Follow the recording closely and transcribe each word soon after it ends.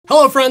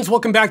Hello friends,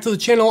 welcome back to the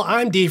channel.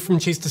 I'm Dave from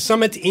Chase to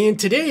Summit, and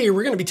today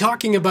we're going to be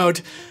talking about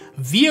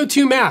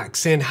VO2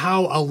 Max and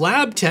how a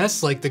lab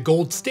test like the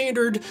gold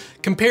standard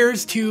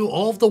compares to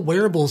all of the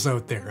wearables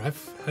out there.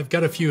 I've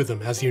got a few of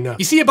them, as you know.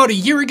 You see, about a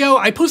year ago,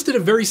 I posted a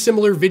very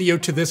similar video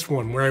to this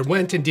one where I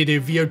went and did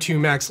a VO2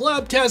 Max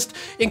lab test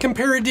and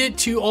compared it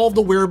to all of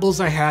the wearables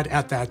I had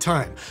at that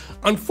time.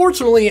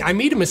 Unfortunately, I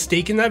made a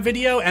mistake in that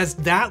video, as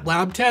that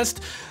lab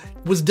test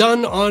was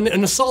done on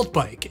an assault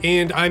bike,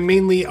 and I'm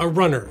mainly a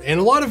runner.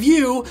 And a lot of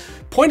you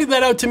pointed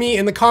that out to me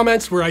in the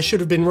comments where I should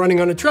have been running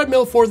on a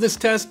treadmill for this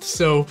test,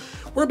 so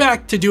we're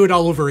back to do it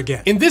all over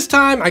again. And this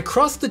time, I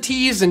crossed the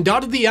T's and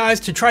dotted the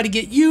I's to try to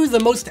get you the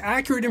most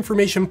accurate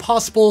information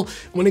possible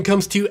when it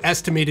comes to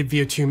estimated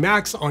VO2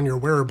 Max on your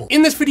wearable.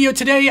 In this video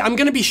today, I'm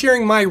gonna be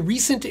sharing my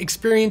recent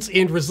experience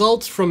and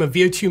results from a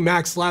VO2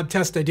 Max lab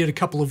test I did a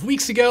couple of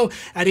weeks ago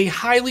at a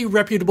highly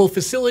reputable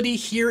facility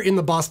here in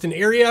the Boston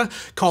area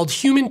called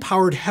Human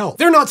Powered Health.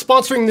 They're not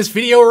sponsoring this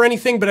video or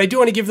anything, but I do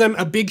wanna give them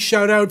a big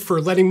shout out for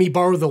letting me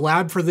borrow the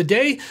lab for the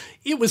day.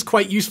 It was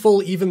quite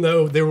useful, even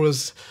though there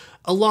was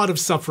a lot of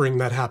suffering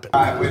that happened.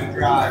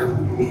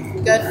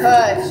 Good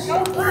push.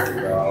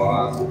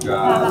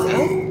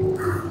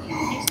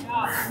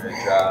 Good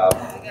job.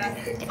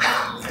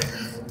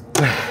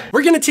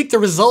 We're gonna take the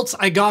results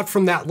I got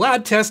from that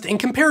lab test and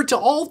compare it to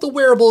all of the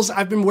wearables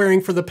I've been wearing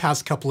for the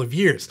past couple of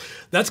years.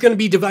 That's gonna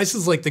be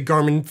devices like the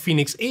Garmin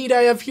Fenix 8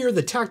 I have here,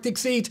 the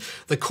Tactix 8,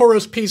 the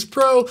COROS Pace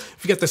Pro,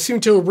 we've got the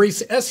Suunto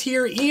Race S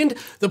here, and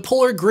the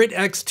Polar Grit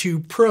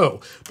X2 Pro.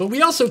 But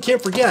we also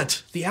can't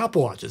forget the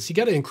Apple Watches. You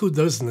gotta include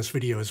those in this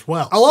video as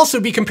well. I'll also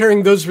be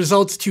comparing those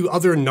results to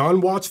other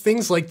non-watch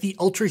things like the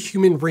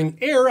Ultrahuman Ring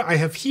Air I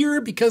have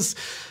here, because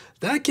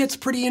that gets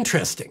pretty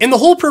interesting. And the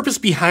whole purpose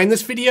behind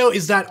this video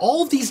is that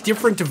all of these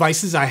different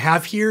devices I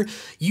have here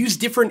use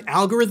different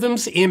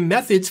algorithms and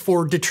methods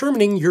for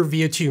determining your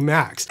VO2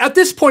 Max. At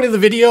this point of the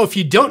video, if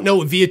you don't know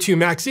what VO2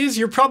 Max is,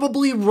 you're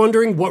probably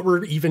wondering what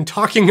we're even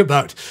talking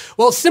about.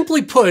 Well,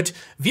 simply put,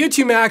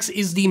 VO2 Max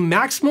is the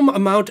maximum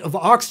amount of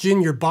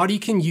oxygen your body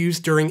can use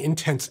during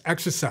intense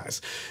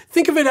exercise.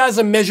 Think of it as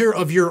a measure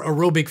of your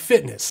aerobic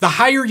fitness. The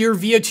higher your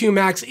VO2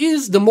 Max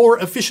is, the more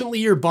efficiently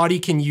your body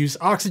can use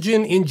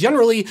oxygen, and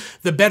generally,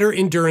 the better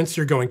endurance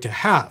you're going to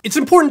have. It's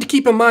important to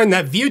keep in mind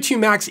that VO2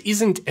 Max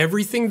isn't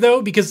everything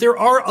though, because there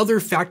are other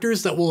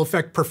factors that will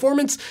affect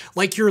performance,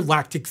 like your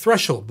lactic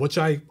threshold, which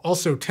I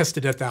also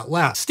tested at that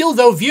lab. Still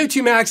though,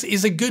 VO2 Max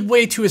is a good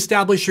way to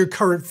establish your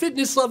current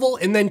fitness level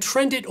and then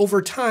trend it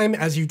over time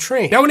as you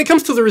train. Now, when it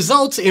comes to the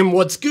results, and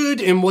what's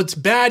good and what's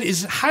bad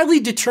is highly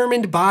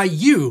determined by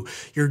you.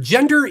 Your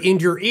gender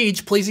and your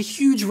age plays a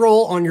huge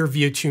role on your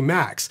VO2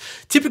 Max.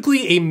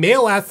 Typically, a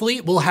male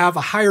athlete will have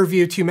a higher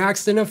VO2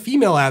 Max than a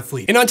female athlete.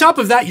 And on top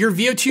of that, your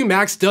VO2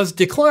 Max does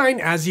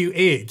decline as you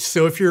age.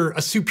 So if you're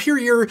a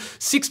superior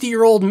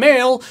 60-year-old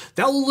male,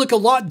 that will look a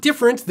lot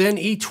different than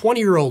a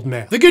 20-year-old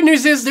male. The good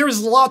news is there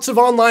is lots of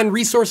online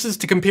resources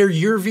to compare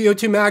your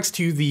VO2 Max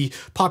to the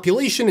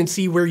population and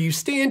see where you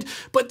stand,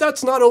 but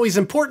that's not always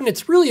important.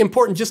 It's really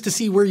important just to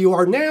see where you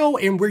are now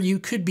and where you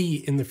could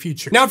be in the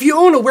future. Now, if you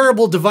own a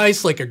wearable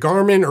device like a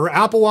Garmin or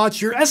Apple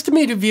Watch, your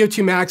estimated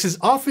VO2 Max is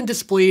often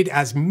displayed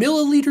as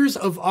milliliters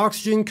of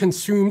oxygen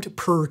consumed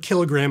per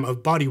kilogram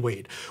of body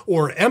weight,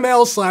 or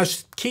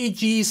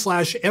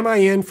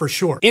ml/kg/min for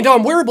short. And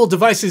on wearable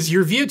devices,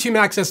 your VO2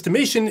 Max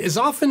estimation is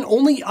often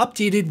only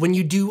updated when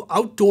you do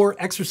outdoor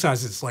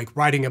exercises like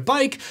riding a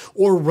bike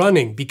or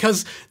running,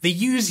 because they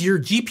use your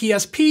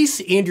GPS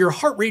pace and your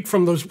heart rate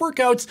from those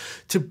workouts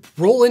to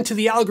roll into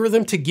the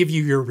algorithm to give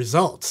you your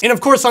results. And of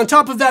course, on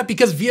top of that,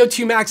 because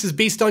VO2 Max is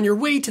based on your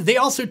weight, they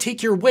also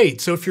take your weight.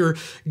 So if your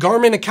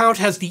Garmin account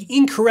has the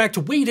incorrect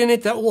weight in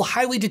it, that will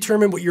highly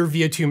determine what your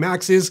VO2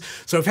 Max is.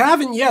 So if you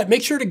haven't yet,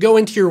 make sure to go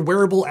into your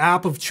wearable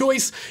app of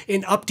choice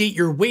and update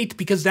your weight,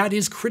 because that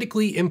is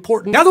critically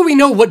important. Now that we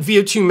know what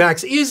VO2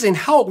 Max is and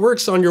how it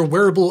works on your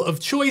wearable of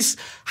choice,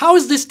 how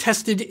is this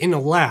tested in a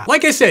lab?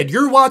 Like I said,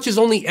 your watch is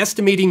only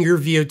estimating your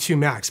VO2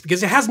 Max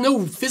because it has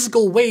no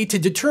physical way to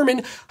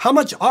determine how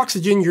much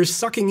oxygen you're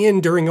sucking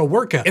in during a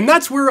workout. And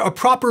that's where a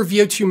proper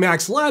VO2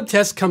 Max lab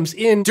test comes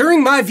in.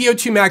 During my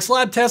VO2 Max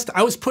lab test,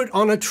 I was put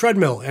on a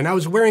treadmill and I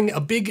was wearing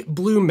a big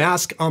blue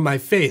mask on my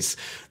face.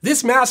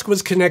 This mask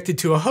was connected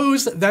to a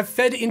hose that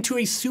fed into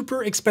a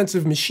super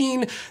expensive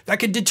machine that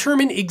could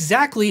determine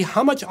exactly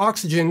how much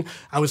oxygen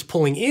I was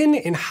pulling in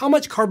and how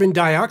much carbon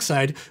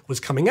dioxide was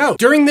coming out.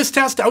 During this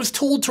test, I was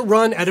told to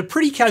run at a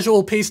pretty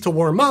casual pace to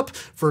warm up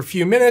for a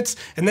few minutes,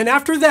 and then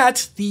after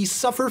that, the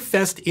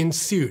sufferfest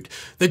ensued.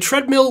 The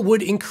treadmill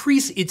would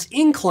increase its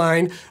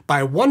incline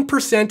by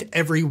 1%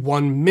 every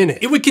 1 minute.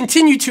 It would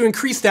continue to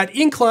increase that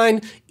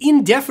incline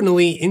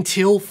indefinitely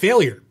until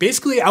failure.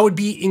 Basically, I would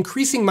be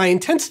increasing my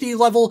intensity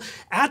level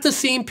at the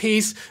same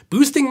pace,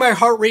 boosting my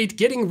heart rate,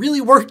 getting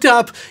really worked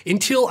up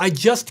until I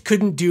just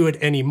couldn't do it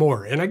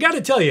anymore. And I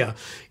gotta tell you,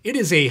 it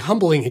is a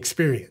humbling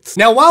experience.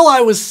 Now, while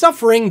I was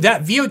suffering,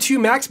 that VO2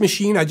 Max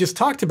machine I just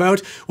talked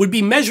about would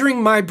be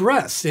measuring my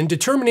breaths and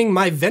determining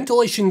my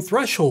ventilation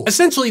threshold,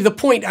 essentially the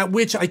point at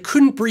which I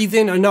couldn't breathe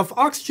in enough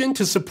oxygen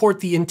to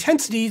support the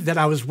intensity that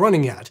I was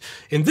running at.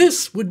 And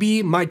this would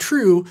be my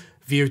true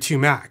VO2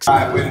 Max.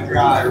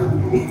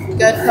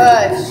 Good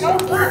push.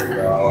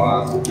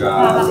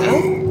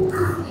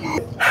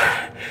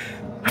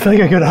 I feel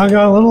like I could have hung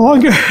on a little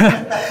longer.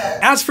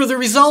 As for the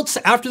results,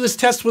 after this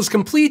test was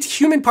complete,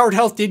 Human Powered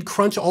Health did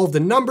crunch all of the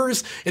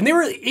numbers, and they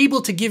were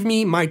able to give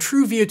me my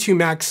true VO2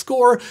 Max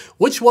score,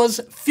 which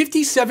was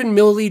 57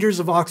 milliliters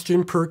of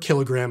oxygen per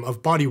kilogram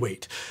of body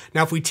weight.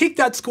 Now, if we take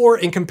that score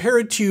and compare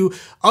it to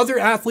other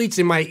athletes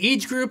in my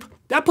age group,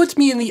 that puts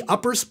me in the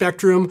upper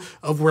spectrum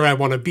of where I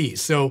want to be.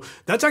 So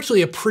that's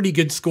actually a pretty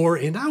good score,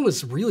 and I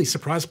was really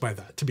surprised by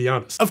that, to be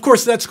honest. Of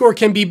course, that score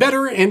can be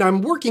better, and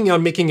I'm working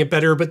on making it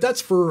better, but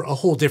that's for a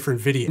whole different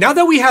video. Now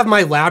that we have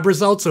my lab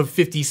results of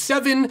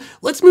 57,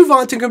 let's move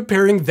on to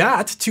comparing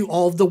that to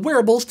all of the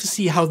wearables to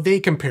see how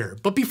they compare.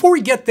 But before we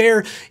get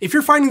there, if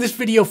you're finding this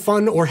video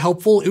fun or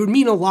helpful, it would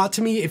mean a lot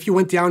to me if you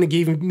went down and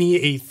gave me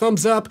a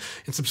thumbs up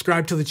and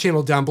subscribe to the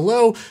channel down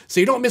below so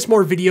you don't miss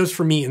more videos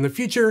from me in the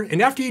future.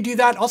 And after you do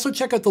that, also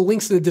check out the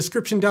links in the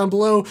description down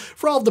below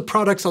for all of the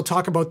products I'll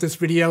talk about this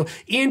video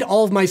and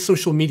all of my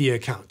social media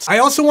accounts. I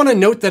also want to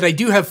note that I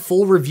do have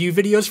full review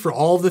videos for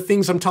all of the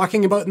things I'm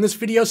talking about in this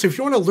video, so if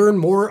you want to learn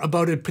more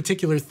about a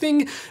particular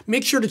thing,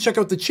 make sure to check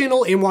out the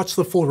channel and watch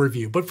the full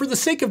review. But for the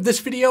sake of this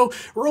video,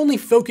 we're only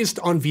focused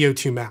on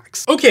VO2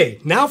 Max. Okay,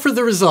 now for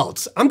the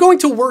results. I'm going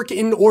to work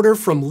in order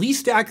from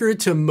least accurate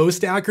to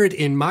most accurate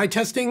in my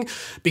testing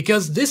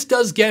because this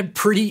does get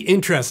pretty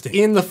interesting.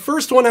 And the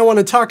first one I want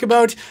to talk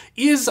about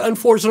is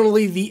unfortunately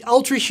the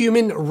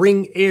UltraHuman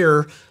Ring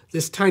Air,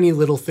 this tiny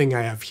little thing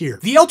I have here.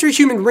 The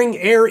UltraHuman Ring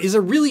Air is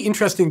a really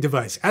interesting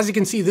device. As you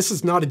can see, this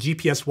is not a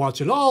GPS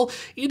watch at all.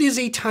 It is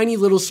a tiny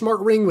little smart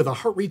ring with a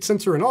heart rate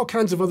sensor and all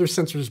kinds of other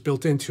sensors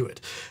built into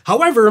it.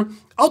 However,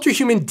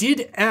 UltraHuman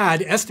did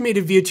add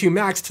estimated VO2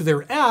 Max to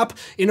their app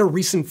in a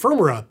recent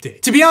firmware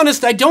update. To be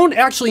honest, I don't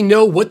actually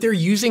know what they're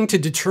using to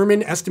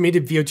determine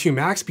estimated VO2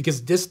 Max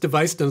because this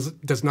device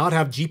does not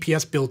have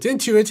GPS built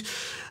into it.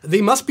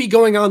 They must be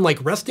going on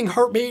like resting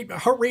heart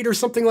rate or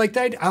something like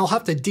that. I'll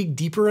have to dig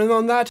deeper in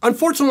on that.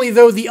 Unfortunately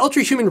though, the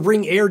UltraHuman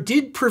Ring Air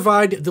did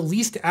provide the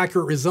least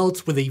accurate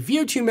results with a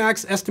VO2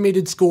 Max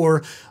estimated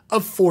score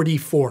of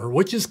 44,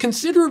 which is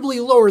considerably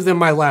lower than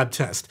my lab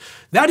test.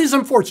 That is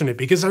unfortunate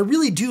because I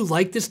really do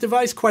like this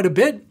device quite a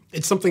bit.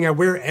 It's something I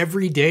wear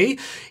every day,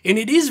 and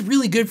it is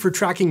really good for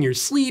tracking your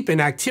sleep and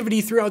activity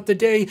throughout the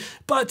day,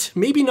 but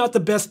maybe not the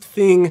best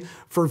thing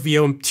for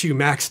VO2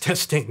 Max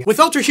testing. With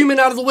UltraHuman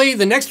out of the way,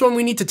 the next one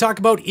we need to talk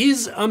about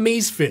is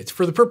Amazfit.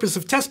 For the purpose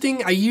of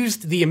testing, I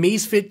used the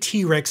Amazfit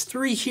T-Rex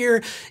 3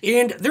 here,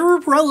 and they're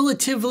a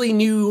relatively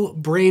new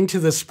brand to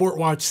the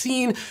smartwatch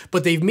scene,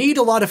 but they've made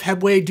a lot of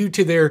headway due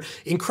to their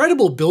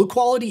incredible build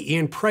quality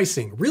and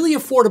pricing. Really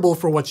affordable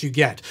for what you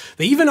get.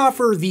 They even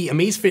offer the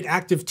Amazfit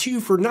Active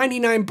 2 for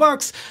 $99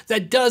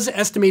 that does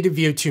estimated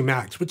VO2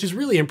 Max, which is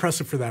really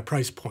impressive for that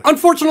price point.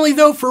 Unfortunately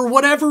though, for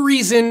whatever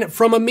reason,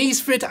 from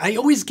Amazfit, I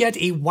always get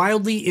a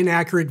wildly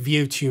inaccurate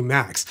VO2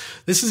 Max.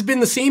 This has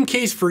been the same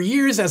case for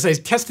years as I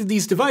tested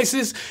these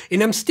devices,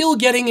 and I'm still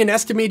getting an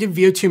estimated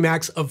VO2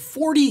 Max of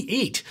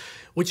 48.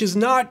 Which is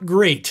not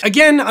great.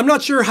 Again, I'm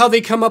not sure how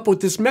they come up with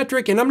this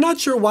metric, and I'm not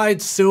sure why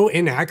it's so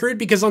inaccurate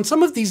because on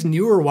some of these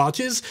newer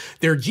watches,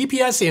 their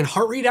GPS and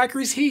heart rate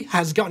accuracy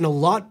has gotten a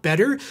lot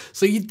better,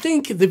 so you'd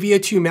think the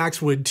VO2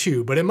 Max would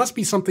too, but it must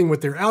be something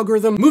with their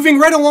algorithm. Moving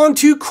right along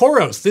to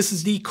COROS. This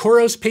is the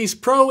COROS Pace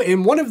Pro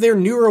and one of their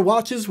newer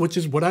watches, which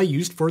is what I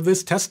used for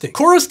this testing.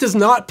 COROS does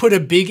not put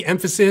a big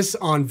emphasis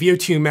on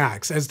VO2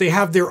 Max as they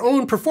have their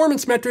own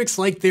performance metrics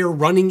like their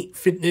running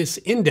fitness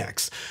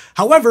index.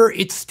 However,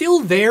 it's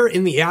still there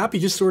in the app. You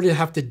just sort of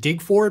have to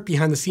dig for it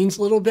behind the scenes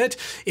a little bit.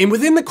 And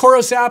within the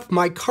COROS app,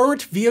 my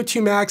current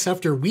VO2 Max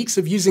after weeks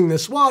of using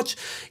this watch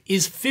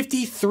is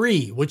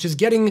 53, which is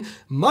getting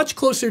much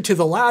closer to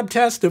the lab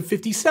test of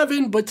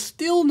 57, but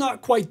still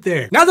not quite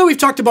there. Now that we've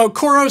talked about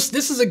COROS,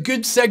 this is a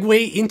good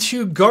segue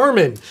into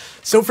Garmin.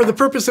 So for the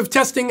purpose of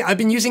testing, I've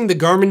been using the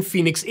Garmin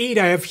Fenix 8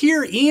 I have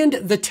here and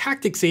the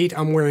Tactix 8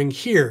 I'm wearing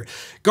here.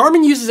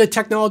 Garmin uses a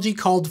technology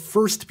called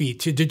First Beat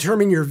to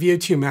determine your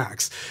VO2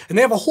 Max, and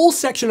they have a whole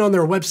section on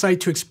their website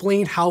to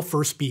explain how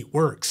First Beat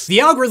works. The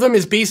algorithm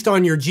is based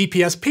on your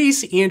GPS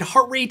pace and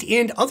heart rate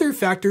and other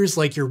factors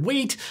like your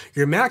weight,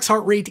 your max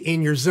heart rate,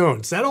 and your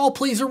zones. That all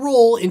plays a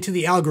role into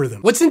the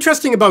algorithm. What's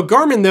interesting about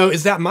Garmin though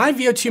is that my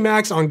VO2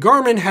 Max on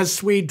Garmin has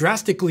swayed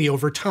drastically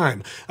over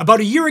time. About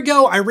a year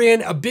ago, I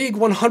ran a big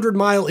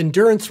 100-mile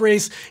endurance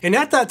race, and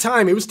at that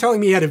time, it was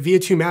telling me I had a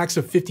VO2 Max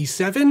of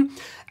 57.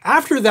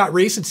 After that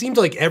race, it seemed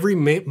like every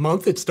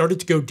month it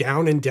started to go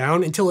down and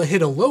down until it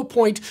hit a low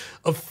point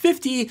of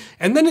 50,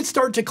 and then it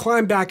started to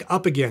climb back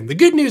up again. The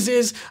good news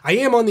is I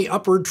am on the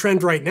upward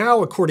trend right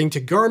now, according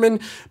to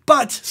Garmin,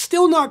 but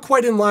still not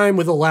quite in line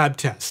with a lab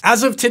test.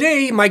 As of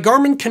today, my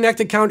Garmin Connect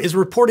account is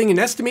reporting an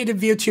estimated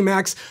VO2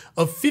 Max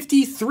of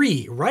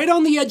 53, right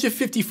on the edge of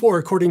 54,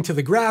 according to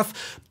the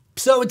graph.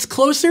 So it's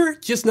closer,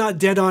 just not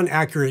dead on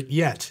accurate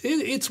yet.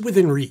 It's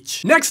within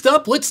reach. Next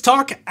up, let's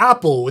talk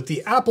Apple with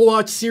the Apple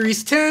Watch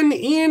Series 10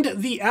 and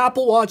the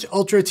Apple Watch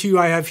Ultra 2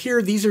 I have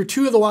here. These are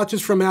two of the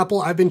watches from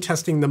Apple I've been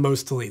testing the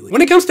most lately.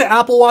 When it comes to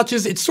Apple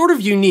Watches, it's sort of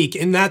unique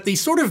in that they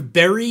sort of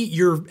bury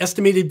your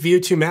estimated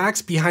VO2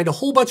 Max behind a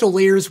whole bunch of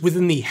layers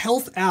within the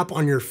Health app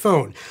on your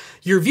phone.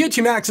 Your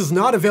VO2 Max is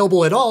not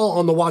available at all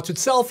on the watch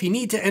itself. You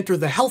need to enter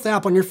the Health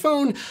app on your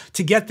phone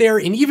to get there,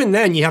 and even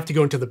then you have to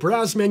go into the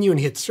browse menu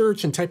and hit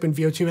search and type in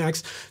VO2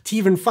 Max to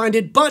even find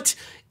it, but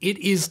it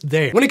is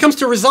there. When it comes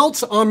to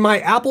results on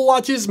my Apple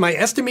Watches, my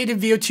estimated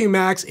VO2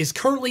 Max is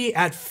currently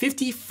at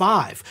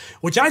 55,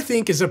 which I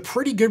think is a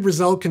pretty good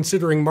result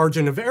considering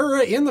margin of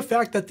error and the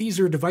fact that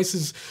these are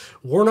devices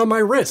worn on my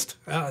wrist.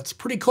 It's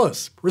pretty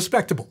close,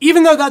 respectable.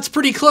 Even though that's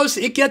pretty close,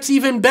 it gets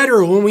even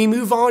better when we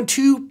move on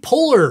to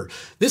Polar.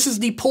 This is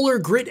the Polar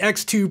Grit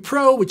X2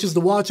 Pro, which is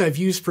the watch I've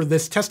used for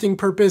this testing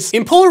purpose.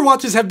 And Polar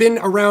watches have been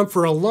around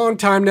for a long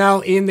time now,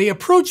 and they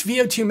approach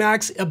VO2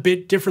 Max a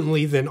bit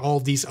differently than all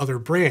of these other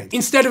brands.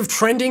 Instead of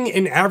trending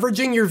and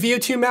averaging your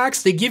VO2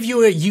 Max, they give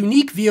you a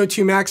unique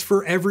VO2 Max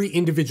for every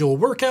individual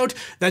workout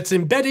that's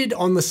embedded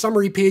on the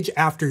summary page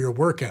after your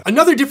workout.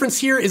 Another difference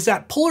here is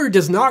that Polar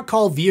does not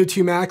call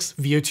VO2 Max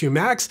VO2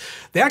 Max.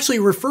 They actually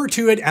refer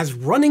to it as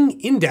running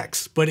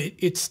index, but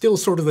it's still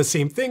sort of the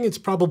same thing. It's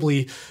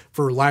probably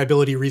for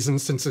liability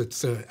reasons since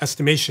it's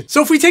estimation.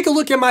 So if we take a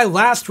look at my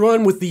last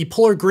run with the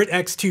Polar Grit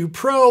X2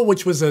 Pro,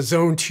 which was a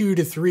zone 2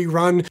 to 3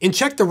 run, and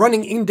check the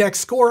running index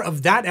score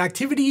of that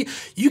activity,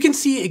 you can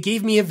see it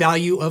gave me a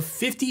value of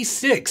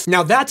 56.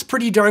 Now that's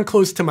pretty darn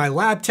close to my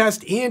lab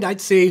test, and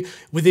I'd say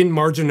within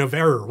margin of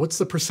error. What's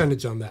the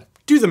percentage on that?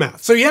 Do the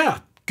math. So yeah,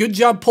 good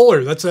job,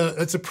 Polar. That's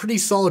a pretty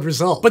solid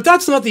result. But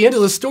that's not the end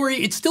of the story.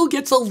 It still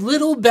gets a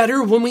little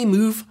better when we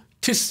move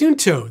to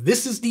Suunto.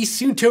 This is the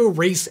Suunto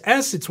Race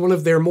S. It's one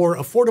of their more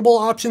affordable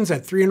options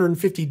at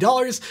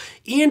 $350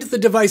 and the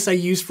device I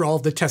use for all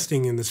of the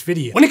testing in this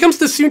video. When it comes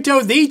to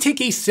Suunto, they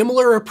take a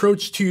similar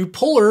approach to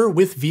Polar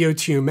with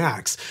VO2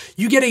 Max.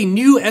 You get a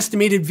new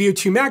estimated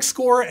VO2 Max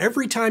score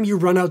every time you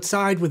run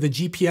outside with the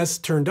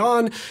GPS turned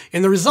on,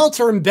 and the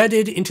results are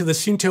embedded into the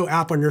Suunto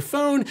app on your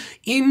phone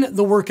in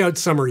the workout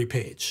summary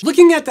page.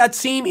 Looking at that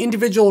same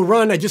individual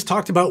run I just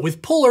talked about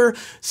with Polar,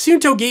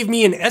 Suunto gave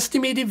me an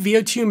estimated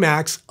VO2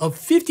 Max of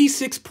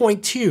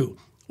 56.2,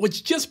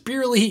 which just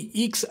barely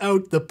ekes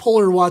out the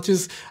Polar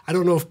watches. I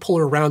don't know if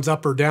Polar rounds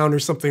up or down or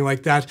something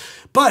like that,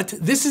 but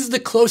this is the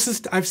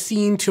closest I've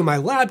seen to my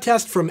lab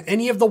test from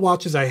any of the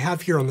watches I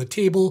have here on the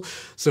table,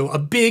 so a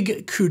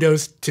big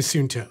kudos to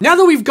Suunto. Now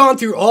that we've gone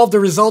through all of the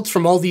results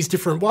from all these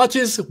different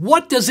watches,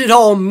 what does it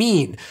all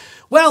mean?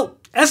 Well,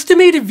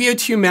 estimated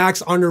VO2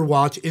 Max on your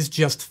watch is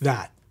just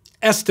that.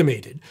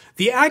 Estimated.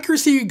 The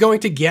accuracy you're going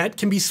to get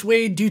can be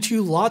swayed due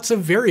to lots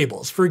of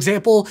variables. For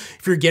example,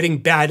 if you're getting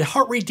bad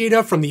heart rate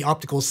data from the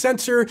optical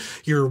sensor,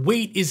 your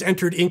weight is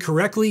entered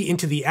incorrectly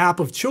into the app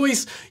of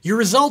choice, your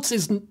results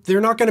they're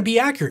not going to be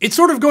accurate. It's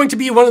sort of going to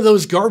be one of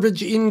those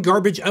garbage in,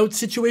 garbage out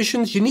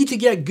situations. You need to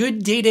get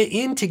good data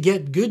in to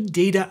get good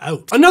data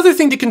out. Another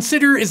thing to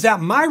consider is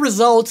that my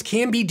results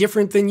can be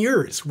different than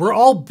yours. We're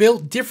all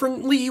built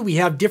differently. We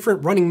have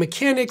different running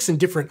mechanics and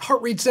different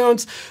heart rate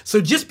zones. So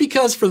just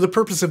because for the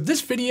purpose of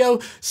this video,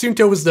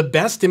 Suunto was the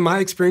best in my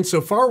experience so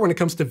far when it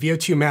comes to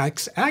VO2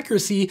 Max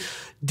accuracy,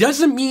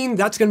 doesn't mean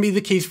that's going to be the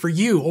case for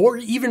you, or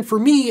even for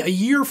me a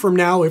year from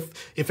now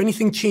if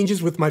anything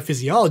changes with my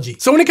physiology.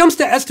 So when it comes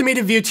to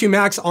estimated VO2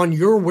 Max on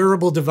your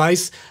wearable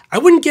device, I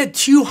wouldn't get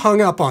too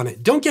hung up on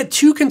it. Don't get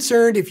too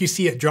concerned if you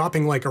see it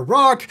dropping like a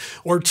rock,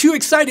 or too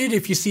excited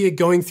if you see it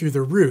going through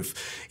the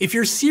roof. If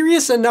you're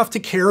serious enough to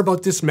care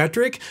about this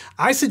metric,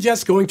 I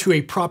suggest going to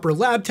a proper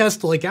lab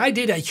test like I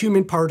did at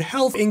Human Powered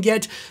Health and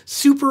get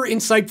super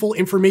insightful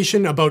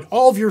information about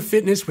all of your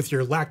fitness with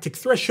your lactic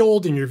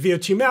threshold and your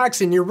VO2 Max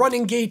and your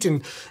running gait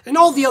and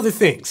all the other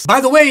things.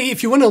 By the way,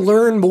 if you want to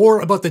learn more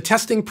about the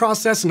testing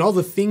process and all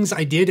the things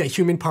I did at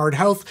Human Powered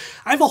Health,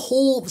 I have a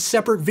whole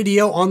separate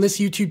video on this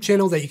YouTube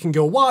channel that you can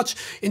go watch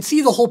and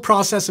see the whole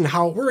process and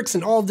how it works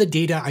and all of the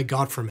data I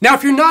got from it. Now,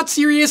 if you're not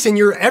serious and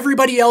you're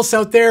everybody else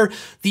out there,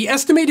 the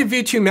estimated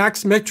VO2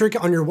 Max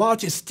metric on your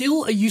watch is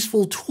still a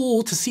useful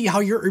tool to see how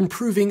you're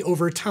improving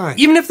over time.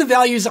 Even if the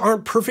values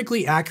aren't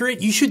perfectly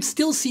accurate, you should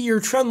still see your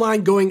trend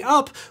line going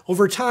up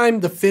over time.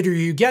 The fitter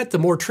you get, the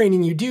more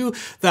training you do,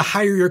 the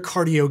higher your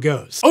cardio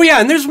goes. Oh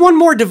yeah, and there's one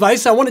more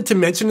device I wanted to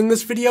mention in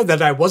this video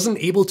that I wasn't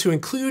able to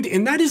include,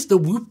 and that is the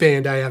Whoop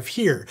band I have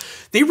here.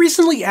 They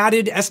recently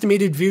added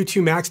estimated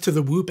VO2 Max to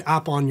the Whoop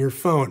app on your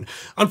phone.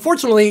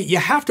 Unfortunately, you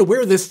have to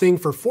wear this thing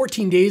for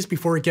 14 days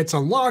before it gets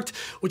unlocked,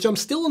 which I'm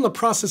still in the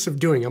process of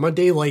doing. I'm on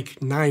day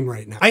like 9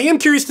 right now. I am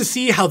curious to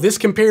see how this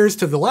compares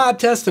to the lab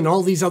test and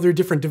all these other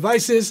different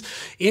devices,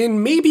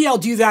 and maybe I'll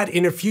do that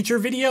in a future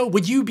video.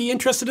 Would you be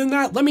interested in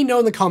that? Let me know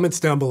in the comments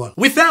down below.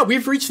 With that,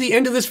 we've reached the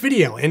end of this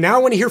video, and now I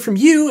want to hear from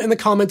you in the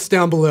comments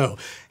down below.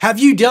 Have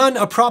you done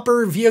a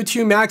proper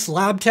VO2 Max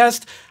lab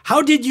test?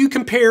 How did you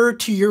compare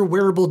to your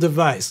wearable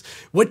device?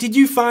 What did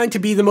you find to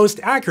be the most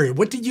accurate?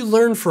 What did you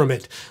learn from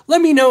it?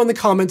 Let me know in the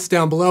comments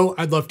down below.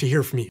 I'd love to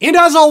hear from you. And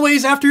as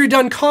always, after you're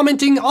done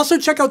commenting, also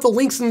check out the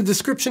links in the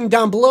description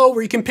down below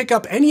where you can pick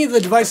up any of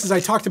the devices I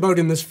talked about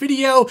in this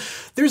video.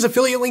 There's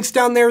affiliate links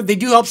down there. They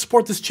do help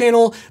support this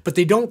channel, but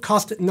they don't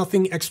cost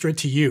nothing extra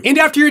to you. And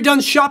after you're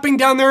done shopping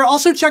down there,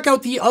 also check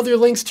out the other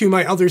links to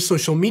my other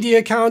social media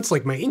accounts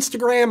like my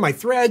Instagram, my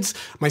Threads,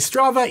 my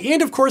Strava,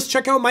 and of course,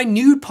 check out my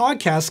new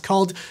podcast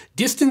called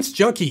Distance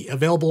Junkie,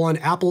 available on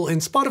Apple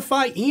and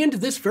Spotify and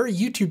this very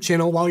YouTube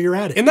channel while you're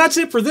at it. And that's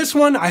it for this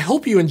one. I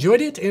hope you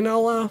enjoyed it, and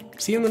I'll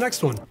see you in the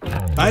next one.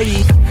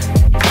 Bye.